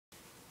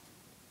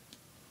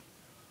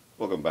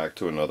Welcome back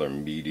to another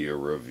media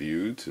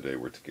review. Today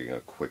we're taking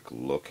a quick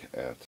look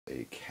at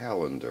a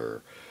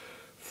calendar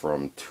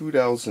from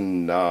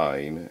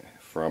 2009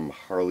 from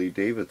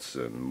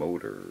Harley-Davidson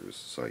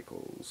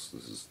Motorcycles.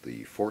 This is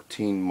the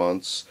 14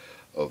 months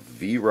of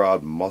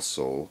V-Rod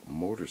Muscle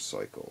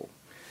motorcycle.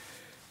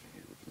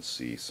 You can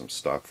see some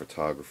stock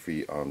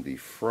photography on the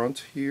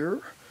front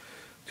here.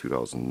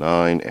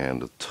 2009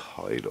 and the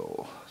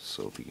title.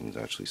 So if you can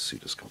actually see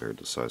this compared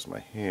to the size of my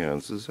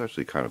hands, this is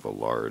actually kind of a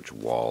large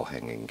wall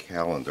hanging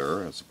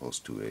calendar as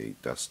opposed to a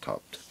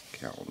desktop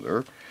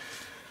calendar.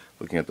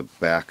 Looking at the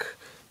back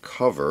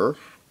cover,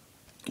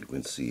 you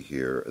can see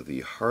here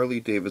the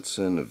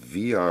Harley-Davidson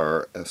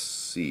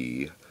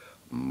VRSC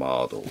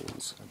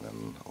models and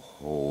then a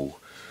whole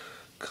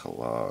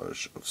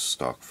collage of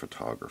stock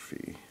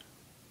photography.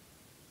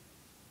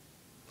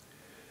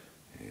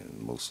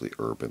 In mostly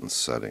urban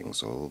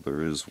settings, although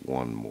there is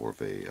one more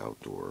of a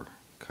outdoor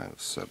kind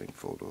of setting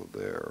photo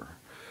there.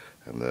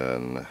 And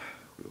then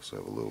we also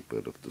have a little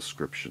bit of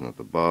description at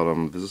the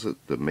bottom. Visit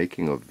the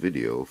making of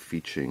video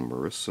featuring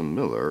Marisa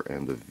Miller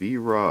and the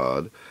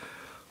V-Rod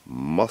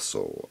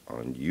Muscle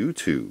on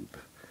YouTube.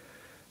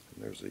 And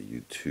there's a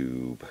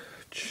YouTube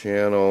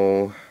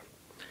channel,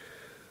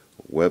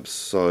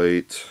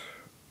 website,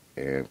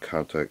 and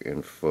contact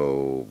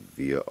info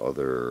via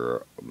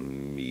other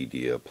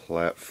media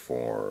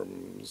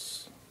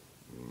platforms.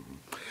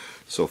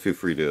 So feel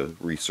free to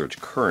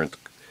research current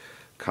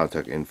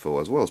contact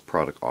info as well as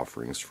product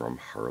offerings from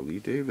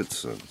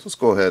Harley-Davidson. So let's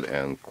go ahead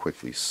and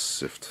quickly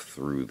sift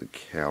through the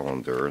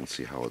calendar and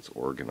see how it's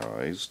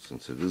organized.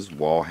 Since it is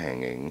wall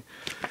hanging,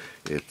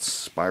 it's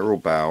spiral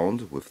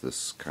bound with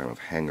this kind of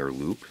hanger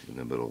loop in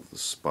the middle of the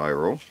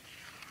spiral.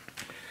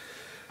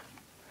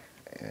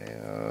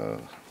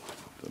 And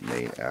the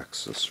main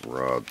axis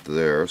rod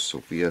there. So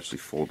if we actually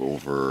fold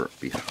over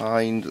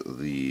behind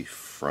the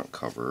front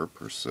cover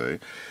per se,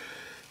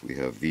 we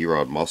have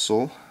V-Rod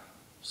Muscle,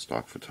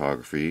 stock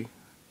photography,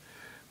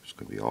 which is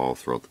going to be all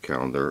throughout the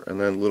calendar, and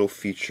then little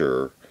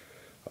feature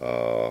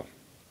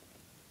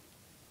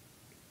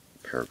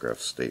paragraph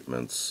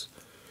statements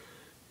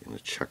in a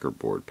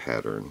checkerboard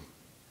pattern.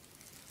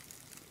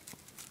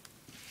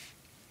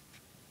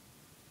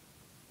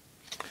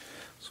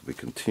 So we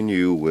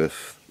continue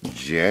with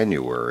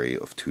January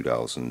of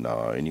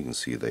 2009. You can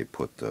see they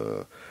put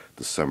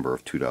December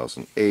of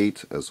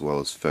 2008 as well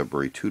as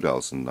February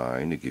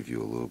 2009 to give you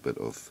a little bit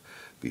of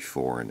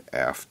before and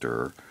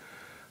after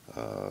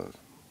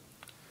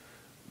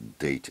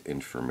date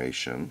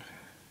information.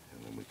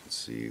 And then we can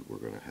see we're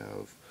going to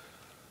have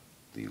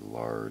the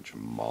large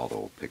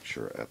model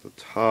picture at the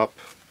top.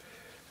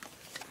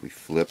 If we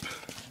flip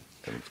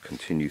and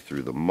continue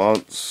through the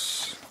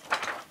months,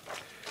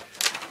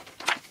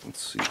 let's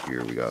see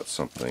here, we got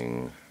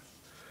something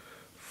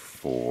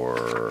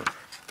for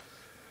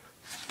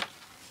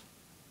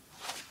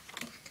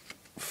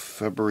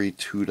February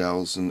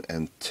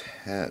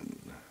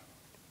 2010.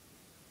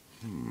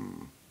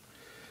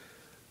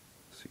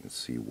 So you can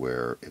see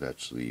where it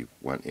actually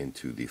went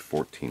into the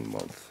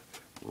 14-month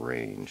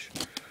range.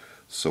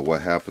 So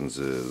what happens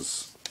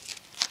is,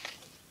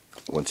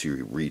 once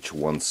you reach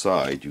one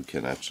side, you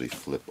can actually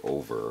flip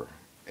over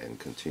and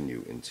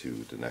continue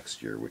into the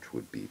next year, which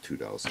would be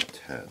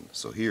 2010.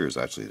 So here is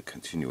actually the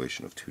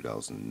continuation of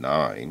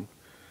 2009,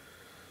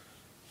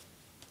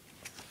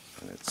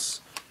 and it's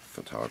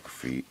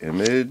photography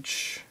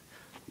image.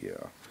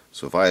 Yeah,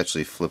 so if I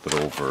actually flip it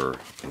over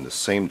in the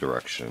same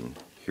direction,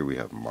 here we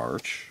have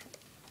March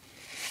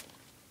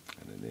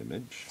and an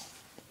image.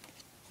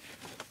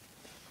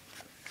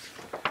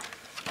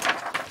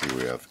 Here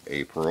we have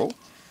April.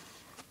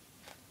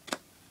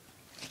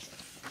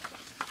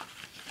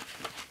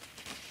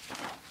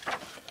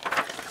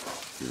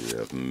 Here we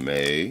have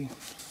May,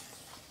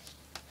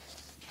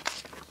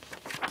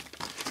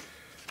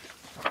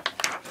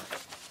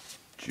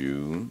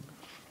 June,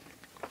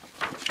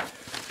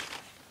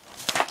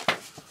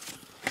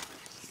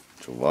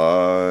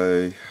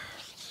 July,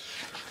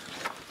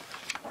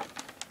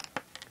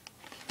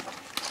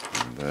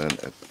 and then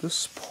at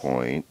this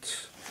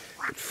point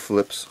it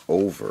flips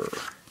over.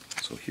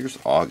 So here's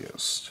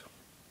August.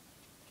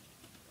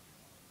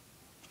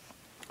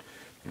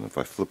 And if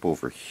I flip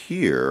over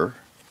here,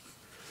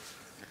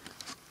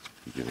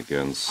 you can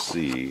again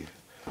see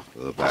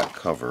the back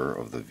cover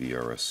of the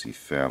VRSC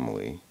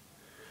family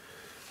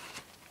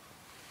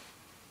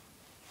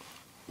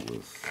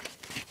with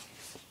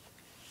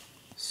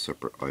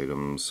separate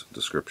items,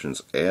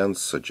 descriptions, and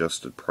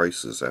suggested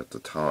prices at the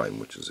time,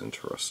 which is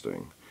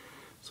interesting.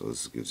 So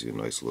this gives you a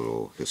nice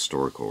little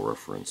historical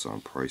reference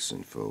on price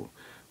info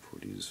for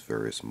these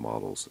various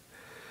models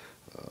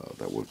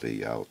that would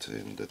be out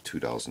in the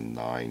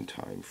 2009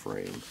 time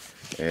frame.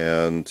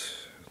 And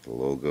the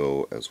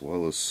logo, as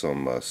well as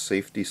some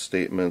safety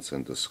statements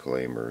and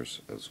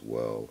disclaimers as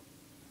well.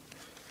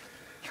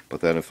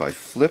 But then if I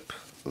flip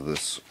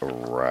this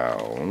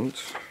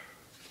around,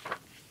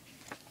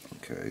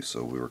 okay,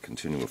 so we were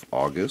continuing with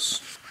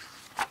August,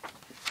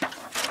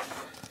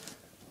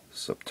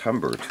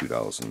 September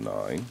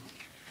 2009,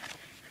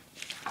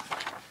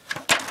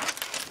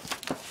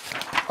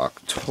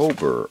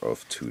 October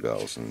of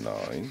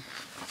 2009,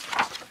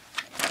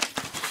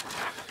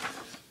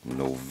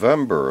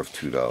 November of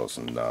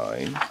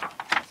 2009,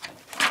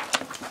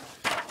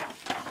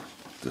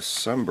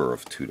 December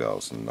of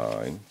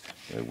 2009,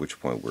 at which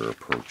point we're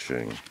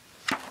approaching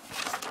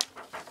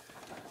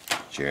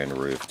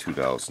January of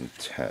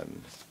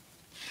 2010,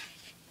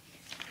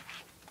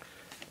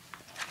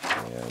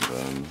 and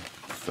then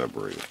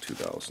February of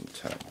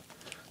 2010.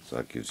 So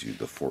that gives you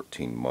the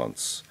 14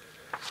 months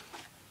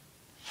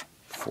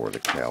for the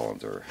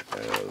calendar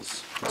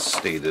as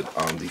stated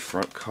on the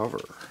front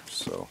cover.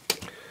 So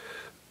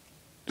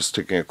just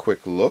taking a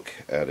quick look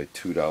at a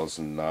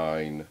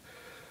 2009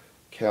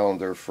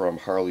 calendar from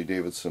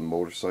Harley-Davidson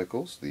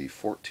Motorcycles, the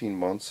 14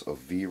 months of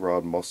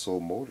V-Rod Muscle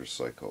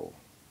motorcycle,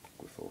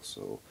 with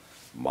also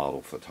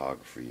model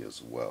photography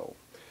as well.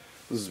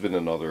 This has been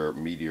another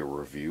media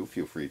review.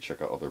 Feel free to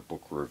check out other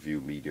book review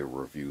media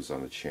reviews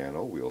on the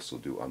channel. We also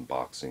do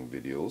unboxing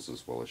videos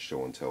as well as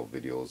show and tell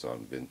videos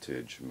on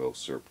vintage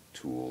milsurp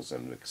tools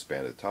and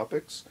expanded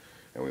topics.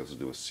 And we also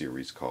do a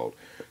series called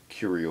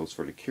Curios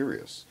for the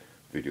Curious,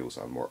 videos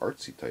on more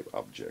artsy type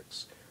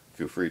objects.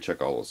 Feel free to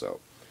check all those out.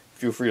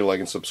 Feel free to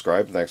like and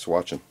subscribe. Thanks for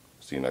watching.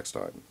 See you next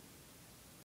time.